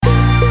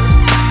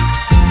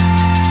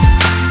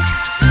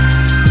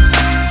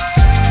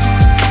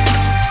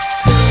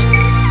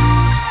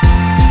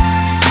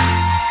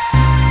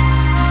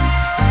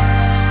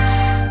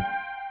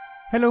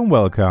Hello and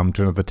welcome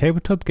to another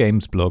Tabletop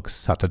Games Blog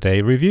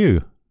Saturday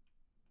review.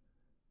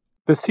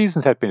 The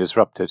seasons had been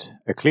disrupted,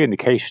 a clear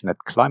indication that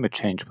climate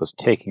change was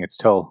taking its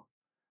toll.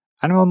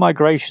 Animal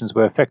migrations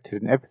were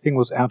affected and everything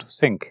was out of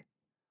sync.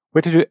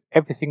 We had to do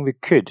everything we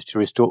could to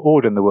restore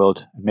order in the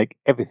world and make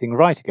everything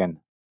right again.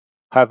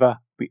 However,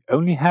 we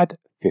only had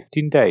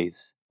 15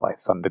 Days by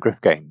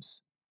Thundergriff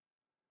Games.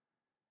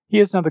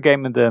 Here's another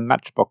game in the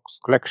Matchbox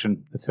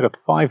collection, a set of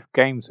 5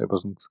 games that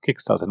was on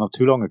Kickstarter not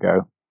too long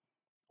ago.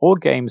 All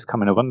games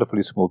come in a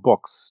wonderfully small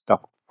box,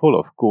 stuffed full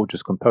of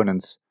gorgeous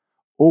components,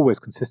 always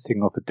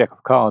consisting of a deck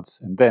of cards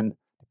and then,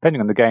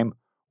 depending on the game,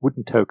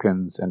 wooden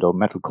tokens and or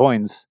metal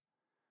coins.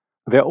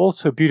 They're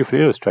also beautifully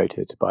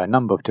illustrated by a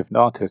number of different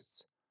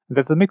artists, and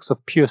there's a mix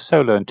of pure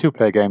solo and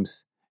two-player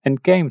games,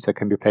 and games that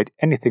can be played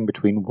anything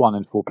between 1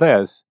 and 4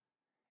 players.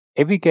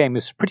 Every game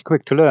is pretty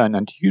quick to learn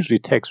and usually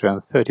takes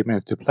around 30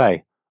 minutes to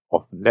play,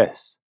 often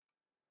less.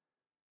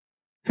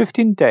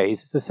 15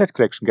 Days is a set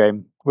collection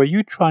game where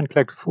you try and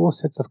collect 4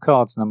 sets of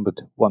cards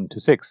numbered 1 to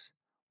 6,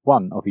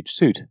 1 of each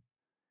suit.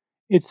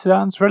 It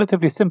sounds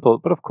relatively simple,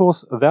 but of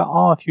course there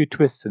are a few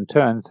twists and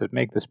turns that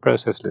make this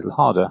process a little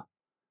harder.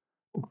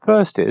 The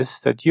first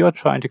is that you are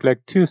trying to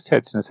collect 2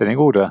 sets in ascending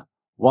order,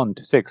 1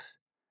 to 6,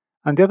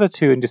 and the other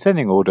 2 in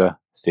descending order,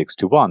 6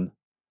 to 1.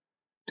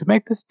 To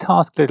make this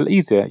task a little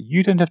easier,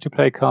 you don't have to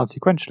play cards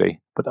sequentially,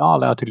 but are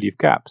allowed to leave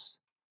gaps.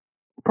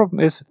 The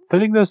problem is,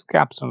 filling those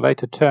gaps on a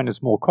later turn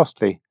is more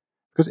costly,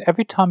 because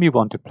every time you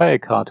want to play a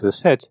card to a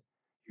set,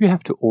 you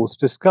have to also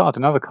discard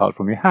another card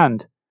from your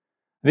hand.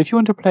 And if you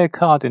want to play a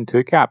card into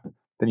a gap,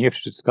 then you have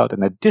to discard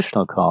an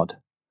additional card.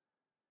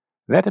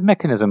 That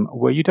mechanism,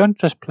 where you don't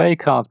just play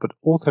cards but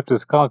also have to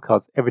discard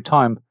cards every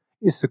time,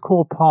 is the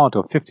core part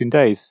of 15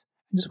 Days,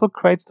 and is what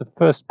creates the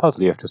first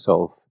puzzle you have to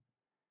solve.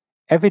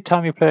 Every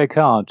time you play a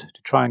card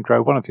to try and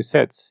grow one of your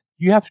sets,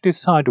 you have to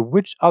decide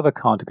which other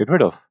card to get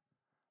rid of.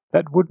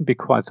 That wouldn't be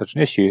quite such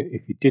an issue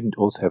if you didn't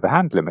also have a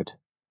hand limit.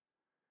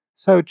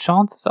 So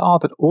chances are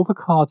that all the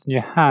cards in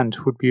your hand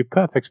would be a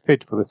perfect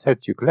fit for the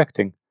set you're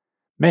collecting,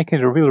 making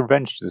it a real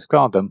wrench to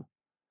discard them.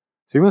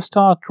 So you will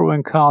start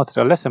drawing cards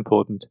that are less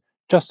important,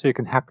 just so you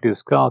can happily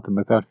discard them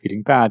without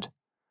feeling bad,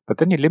 but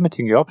then you're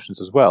limiting your options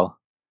as well.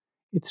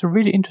 It's a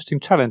really interesting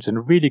challenge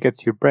and really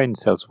gets your brain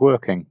cells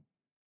working.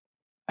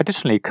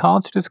 Additionally,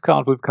 cards to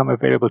discard will become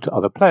available to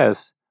other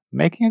players,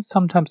 making it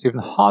sometimes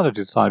even harder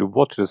to decide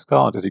what to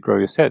discard as you grow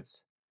your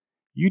sets.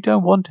 You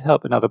don't want to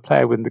help another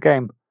player win the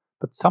game,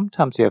 but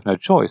sometimes you have no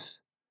choice.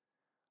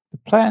 The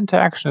player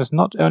interaction is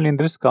not only in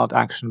the discard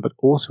action, but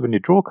also when you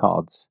draw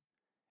cards.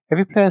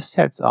 Every player's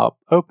sets are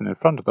open in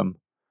front of them,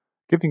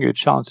 giving you a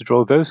chance to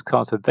draw those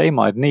cards that they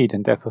might need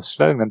and therefore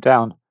slowing them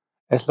down,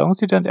 as long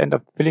as you don't end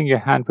up filling your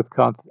hand with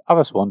cards that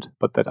others want,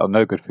 but that are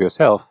no good for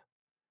yourself.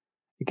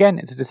 Again,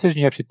 it's a decision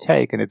you have to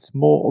take, and it's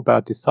more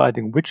about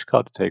deciding which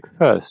card to take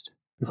first,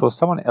 before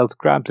someone else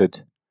grabs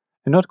it,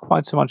 and not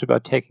quite so much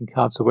about taking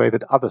cards away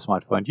that others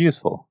might find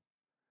useful.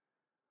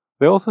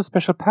 There are also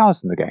special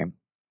powers in the game.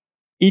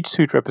 Each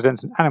suit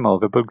represents an animal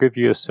that will give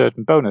you a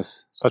certain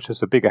bonus, such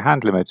as a bigger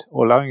hand limit,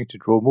 or allowing you to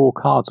draw more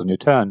cards on your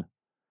turn.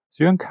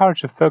 So you're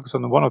encouraged to focus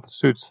on one of the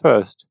suits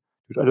first,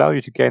 which will allow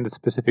you to gain the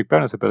specific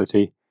bonus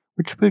ability,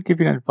 which will give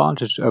you an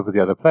advantage over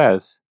the other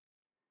players.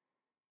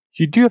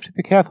 You do have to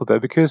be careful though,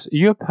 because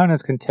your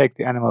opponents can take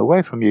the animal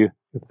away from you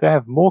if they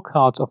have more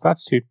cards of that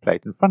suit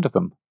played in front of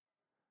them.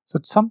 So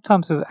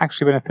sometimes it's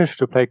actually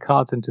beneficial to play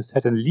cards into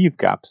set and leave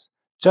gaps,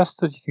 just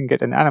so that you can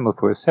get an animal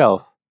for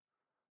yourself.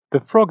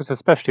 The frog is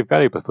especially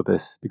valuable for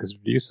this, because it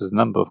reduces the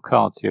number of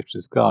cards you have to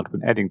discard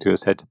when adding to a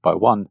set by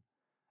 1,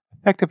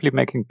 effectively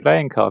making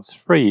playing cards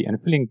free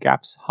and filling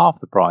gaps half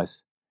the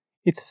price.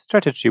 It's a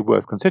strategy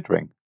worth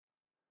considering.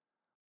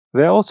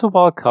 There are also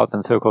wild cards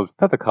and so-called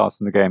feather cards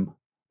in the game,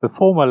 the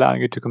former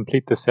allowing you to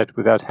complete the set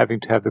without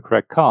having to have the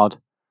correct card,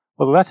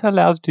 while the latter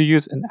allows you to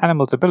use an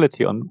animal's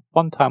ability on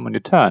one time on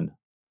your turn.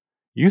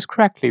 Used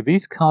correctly,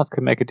 these cards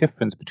can make a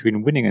difference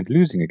between winning and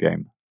losing a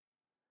game.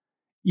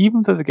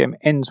 Even though the game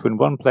ends when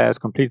one player has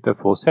completed their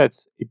 4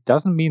 sets, it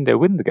doesn't mean they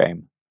win the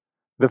game.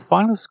 The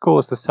final score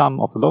is the sum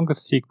of the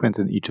longest sequence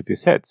in each of your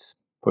sets.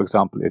 For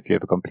example, if you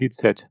have a complete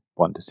set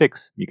 1 to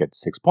 6, you get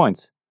 6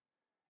 points.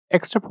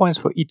 Extra points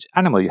for each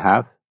animal you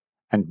have,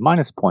 and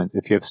minus points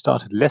if you have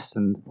started less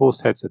than 4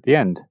 sets at the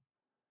end.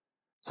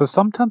 So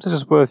sometimes it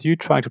is worth you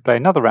trying to play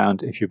another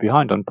round if you're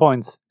behind on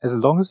points, as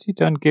long as you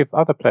don't give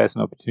other players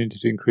an opportunity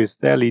to increase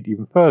their lead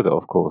even further,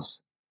 of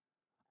course.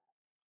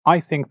 I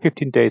think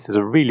 15 Days is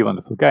a really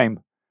wonderful game.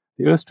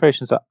 The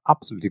illustrations are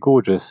absolutely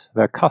gorgeous.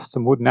 They're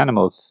custom wooden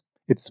animals.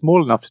 It's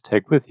small enough to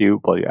take with you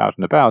while you're out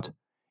and about.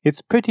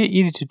 It's pretty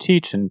easy to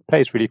teach and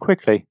plays really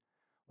quickly,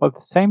 while at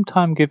the same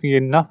time giving you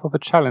enough of a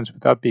challenge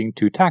without being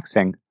too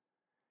taxing.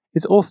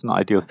 It's also an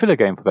ideal filler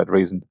game for that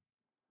reason.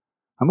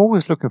 I'm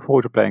always looking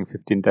forward to playing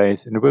 15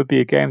 Days, and it will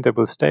be a game that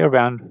will stay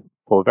around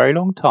for a very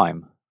long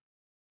time.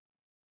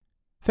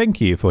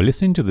 Thank you for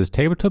listening to this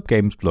Tabletop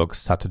Games Blog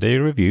Saturday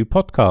Review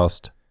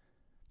podcast.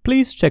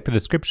 Please check the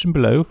description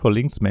below for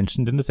links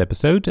mentioned in this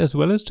episode, as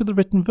well as to the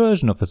written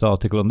version of this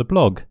article on the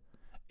blog.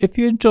 If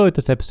you enjoyed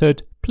this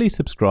episode, please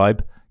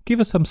subscribe, give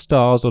us some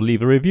stars or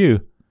leave a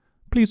review.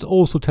 Please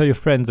also tell your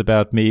friends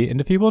about me,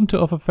 and if you want to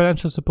offer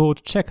financial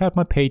support, check out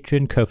my Patreon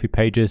and Ko-fi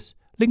pages,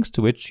 links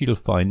to which you'll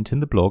find in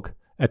the blog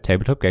at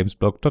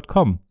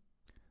tabletopgamesblog.com.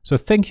 So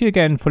thank you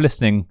again for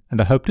listening, and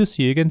I hope to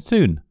see you again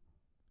soon.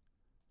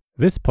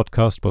 This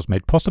podcast was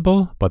made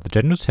possible by the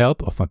generous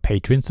help of my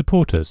Patreon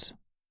supporters.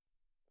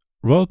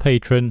 Royal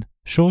Patron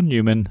Sean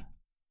Newman,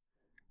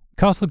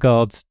 Castle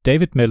Guards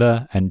David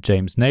Miller and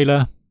James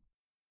Naylor,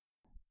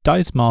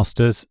 Dice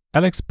Masters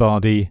Alex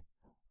Bardi,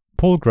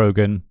 Paul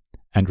Grogan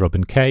and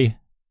Robin Kay,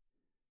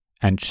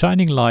 and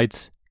Shining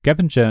Lights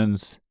Gavin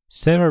Jones,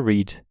 Sarah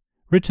Reed,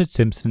 Richard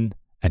Simpson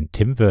and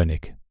Tim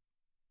Vernick.